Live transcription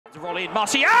Rolling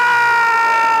Martial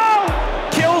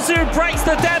kills who breaks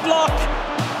the deadlock.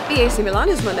 The AC Milan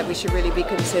is one that we should really be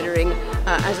considering,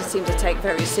 as it seems to take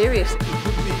very serious. It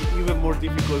could be even more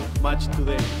difficult match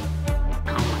today.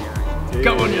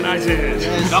 Come on, United!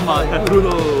 Yes. Come on,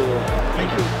 Bruno!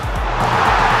 Thank you.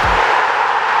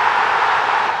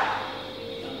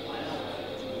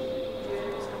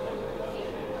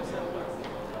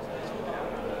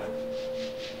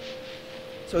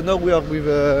 So now we are with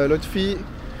Lotfi.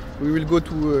 We will go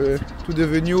to the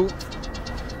venue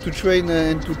to train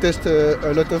and to test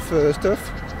a lot of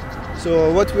stuff.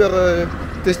 So what we are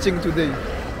testing today?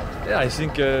 Yeah, I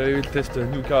think we will test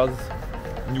new cards,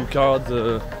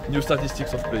 new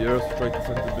statistics of players, try to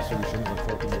find the best solutions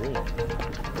for tomorrow.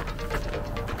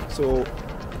 So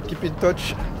keep in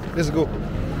touch, let's go.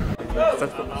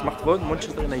 Smartphone,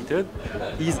 Manchester United,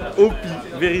 is OP,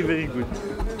 very very good.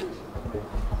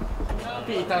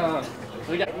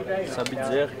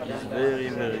 Sabitzer is very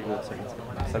very good.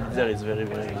 Sabitzer is very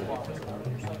very good.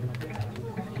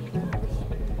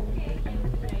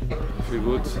 Very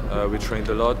good. We trained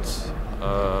a lot.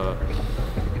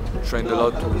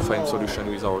 To find solutions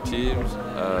with our teams.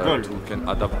 To can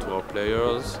adapt to our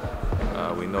players.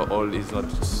 We know all is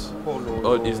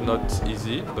not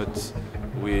easy, but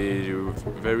we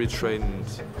very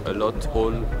trained a lot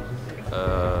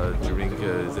during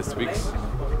these weeks.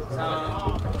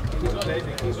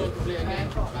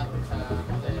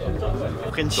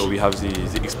 So we have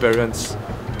the experience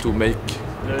to make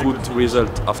good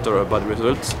result after a bad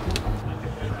result.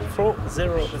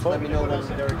 4-0,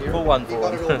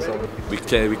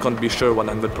 4-1. We can't be sure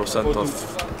 100%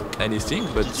 of anything,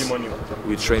 but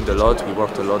we trained a lot, we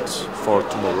worked a lot for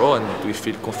tomorrow, and we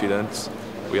feel confident.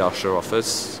 We are sure of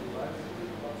us.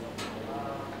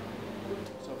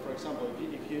 So, for example,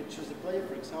 if you choose a player,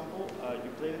 for example,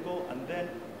 you play the goal and then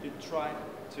you try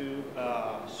to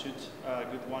shoot a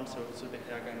good one so they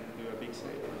can do a big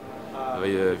save.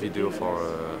 A video for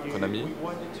Konami,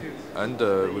 and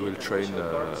we will train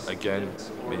again.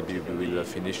 Maybe we will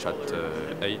finish at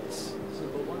 8,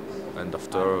 and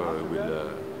after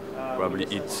we'll probably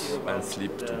eat and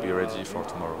sleep to be ready for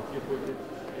tomorrow.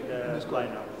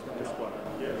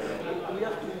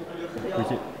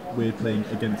 We're playing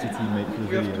against a teammate for the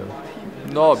video.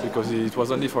 No, because it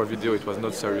was only for video, it was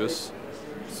not serious.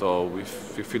 So we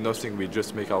feel nothing, we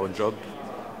just make our job.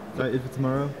 Excited for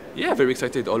tomorrow? Yeah, very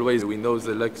excited, always. We know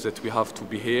the luck that we have to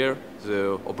be here,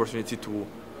 the opportunity to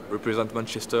represent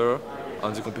Manchester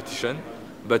on the competition.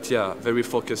 But yeah, very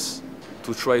focused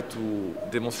to try to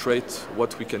demonstrate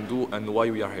what we can do and why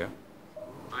we are here.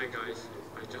 Hi guys,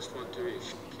 I just want to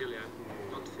wish Kylian,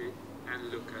 Lotfi and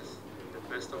Lucas the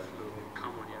best of luck.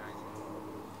 Come on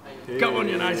United! Come on,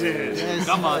 United! Yes.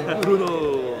 Come on,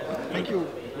 Bruno! Thank you.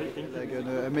 Like an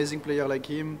amazing player like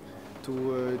him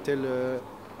to tell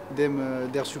them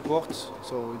their support.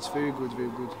 So it's very good, very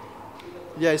good.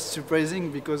 Yeah, it's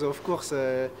surprising because of course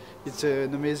it's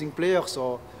an amazing player.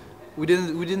 So we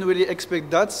didn't really expect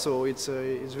that. So it's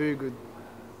very good.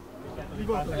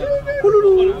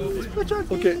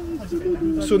 Okay.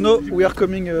 So now we are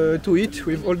coming to eat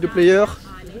with all the players.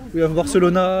 We have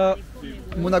Barcelona,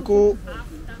 Monaco.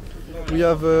 We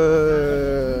have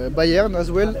Bayern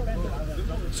as well.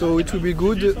 So it will be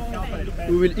good.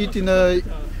 We will eat in an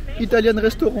Italian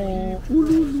restaurant.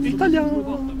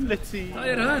 Italian! Let's see.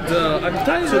 I'm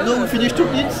tired. So now we finish to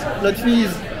eat. Let's finish.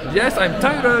 Yes, I'm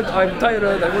tired. I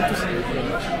want to sleep.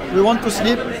 We want to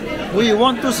sleep. We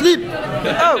want to sleep.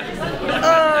 Oh!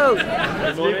 Oh!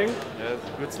 Good morning. Yes.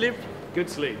 Good sleep? Good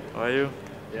sleep. How are you?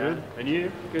 Yeah. Good. And you?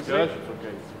 Good sleep?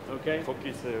 Okay. Okay.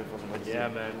 Focus for the match. Yeah,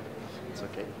 man. It's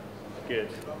okay. Good.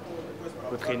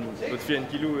 Good training. Good fear and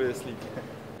kilo sleep.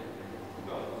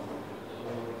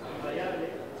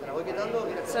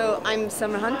 So I'm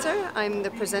Summer Hunter. I'm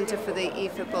the presenter for the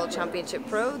eFootball Championship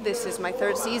Pro. This is my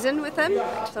 3rd season with them.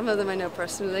 Some of them I know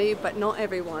personally, but not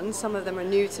everyone. Some of them are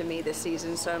new to me this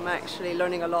season, so I'm actually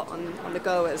learning a lot on the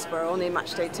go as we're only in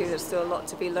match day 2. There's still a lot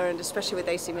to be learned, especially with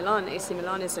AC Milan. AC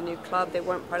Milan is a new club. They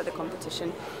weren't part of the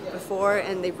competition before,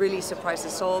 and they really surprised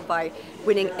us all by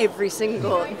winning every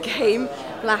single game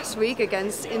last week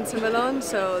against Inter Milan.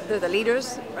 So they're the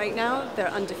leaders right now.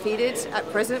 They're undefeated at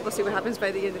present. We'll see what happens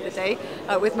by the end of the day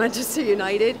with Manchester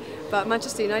United. But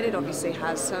Manchester United obviously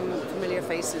has some familiar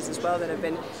faces as well that have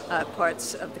been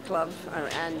parts of the club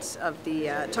and of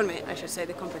the tournament, I should say,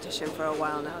 the competition for a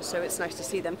while now. So it's nice to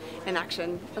see them in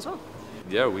action as well.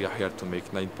 Yeah, we are here to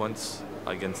make 9 points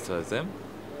against them.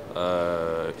 It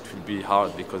will be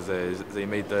hard because they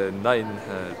made 9,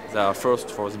 they are first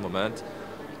for the moment.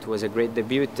 It was a great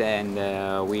debut, and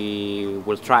we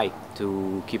will try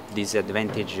to keep this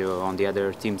advantage on the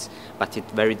other teams, but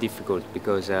it's very difficult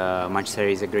because Manchester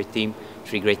is a great team,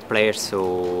 3 great players,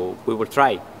 so we will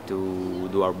try to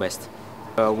do our best.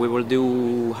 We will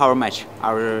do our match,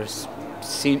 our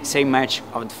same match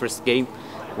of the first game.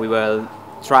 We will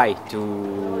try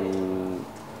to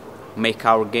make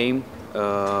our game,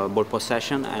 ball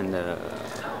possession, and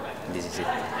this is it.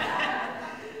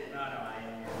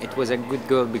 It was a good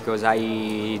goal because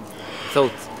I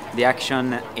thought the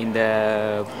action in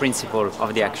the principle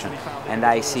of the action, and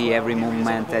I see every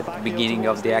movement at the beginning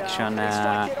of the action,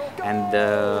 and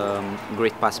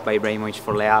great pass by Ibrahimovic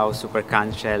for Leao, super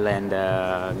cancel, and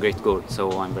great goal. So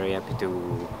I'm very happy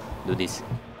to do this.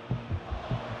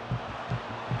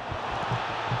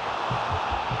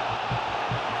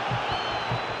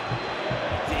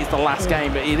 It is the last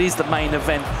game, but it is the main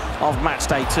event of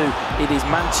Matchday 2. It is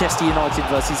Manchester United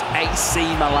versus AC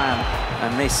Milan.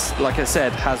 And this, like I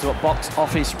said, has a box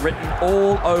office written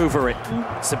all over it.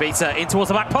 Sabitzer in towards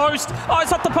the back post. Oh,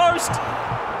 it's off the post!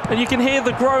 And you can hear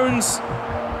the groans.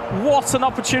 What an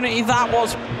opportunity that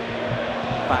was.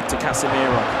 Back to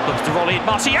Casemiro. Looks to volley it.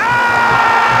 Martial!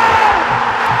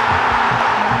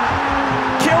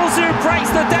 Kilzu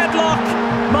breaks the deadlock.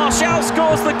 Martial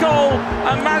scores the goal,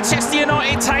 and Manchester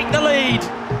United take the lead.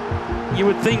 You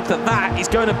would think that that is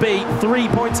going to be 3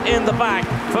 points in the bag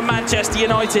for Manchester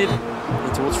United.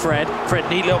 In towards Fred. Fred,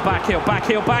 neat little backheel,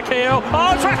 backheel, backheel.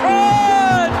 Oh,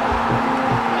 Trafford!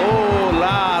 Oh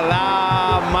la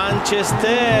la,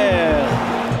 Manchester!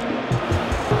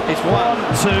 It's 1,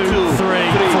 2, 3, 4.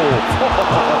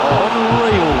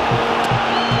 Unreal.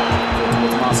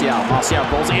 Martial. Martial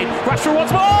rolls it in. Rashford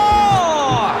once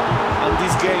more! And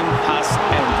this game has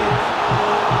ended.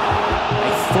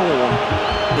 A thorn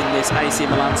in this AC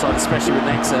Milan side, especially with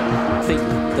Nexa. I think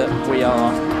that we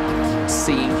are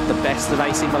seeing the best of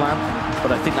AC Milan,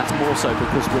 but I think that's more so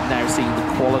because we're now seeing the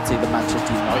quality that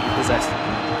Manchester United possess.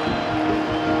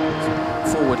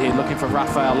 Forward here, looking for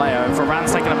Rafael Leao.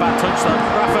 Varane's taking a bad touch though.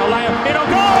 Rafael Leao in on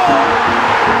goal!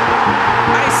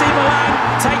 AC Milan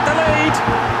take the lead.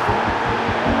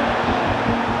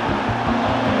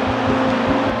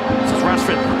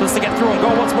 Rashford does to get through on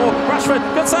goal once more. Rashford,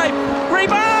 good save.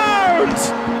 Rebound!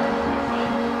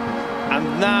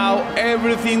 And now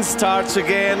everything starts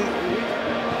again.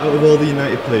 Out of all the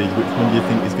United players, which one do you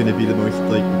think is going to be the most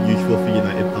useful for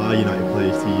United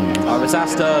players to use? I was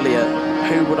asked earlier,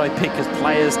 who would I pick as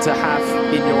players to have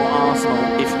in your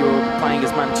arsenal if you're playing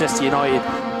as Manchester United?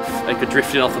 They could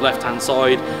drift in off the left-hand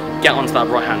side, get onto that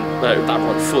right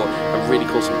foot, and really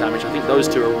cause some damage. I think those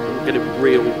two are going to be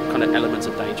real kind of elements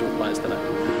of danger for players today.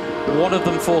 One of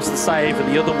them forced the save, and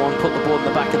the other one put the ball in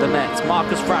the back of the net. It's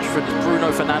Marcus Rashford, it's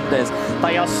Bruno Fernandes.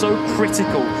 They are so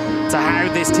critical to how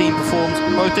this team performs,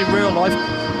 both in real life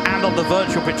and on the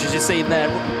virtual pitches you're seeing there.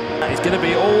 That is going to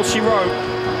be all she wrote,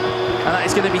 and that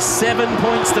is going to be 7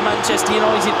 points to Manchester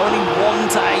United, only 1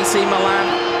 to AC Milan.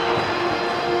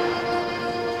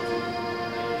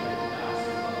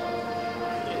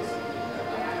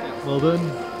 Well done.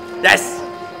 Yes!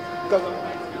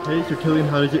 Okay, so Killian,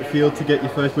 how does it feel to get your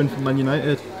first win from Man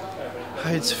United?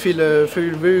 It feels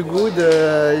very good.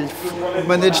 I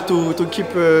managed to keep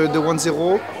the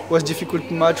 1-0. It was a difficult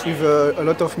match with a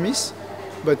lot of miss,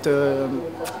 but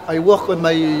I work on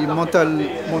my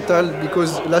mental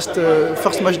because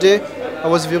first match day I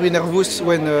was very nervous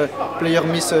when player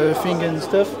miss thing and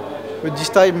stuff. But this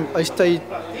time I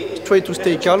try to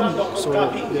stay calm. So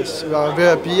yes, we are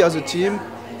very happy as a team.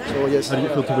 So yes. How do you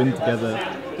feel to win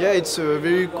together? Yeah, it's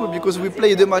very cool because we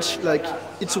play the match like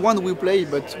it's one we play,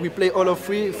 but we play all of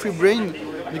free brain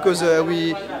because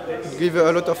we give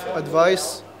a lot of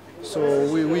advice.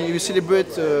 So we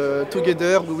celebrate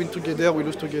together, we win together, we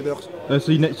lose together.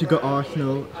 So next you got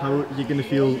Arsenal. How are you going to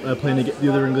feel playing against the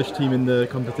other English team in the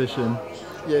competition?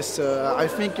 Yes, I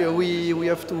think we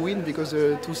have to win because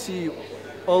to see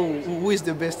who is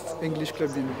the best English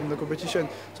club in the competition.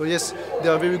 So yes, they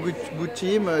are a very good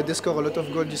team. They score a lot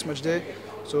of goals this match day.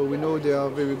 So we know they are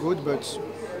very good, but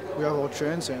we have our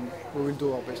chance and we will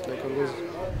do our best like always.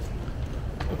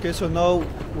 Okay, so now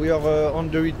we are on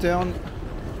the return.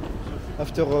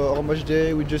 After our match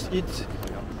day, we just eat.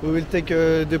 We will take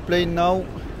the plane now.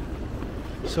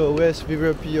 So yes, we're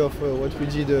very happy of what we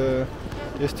did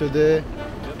yesterday.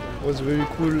 It was very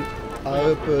cool. I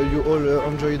hope you all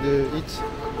enjoyed it.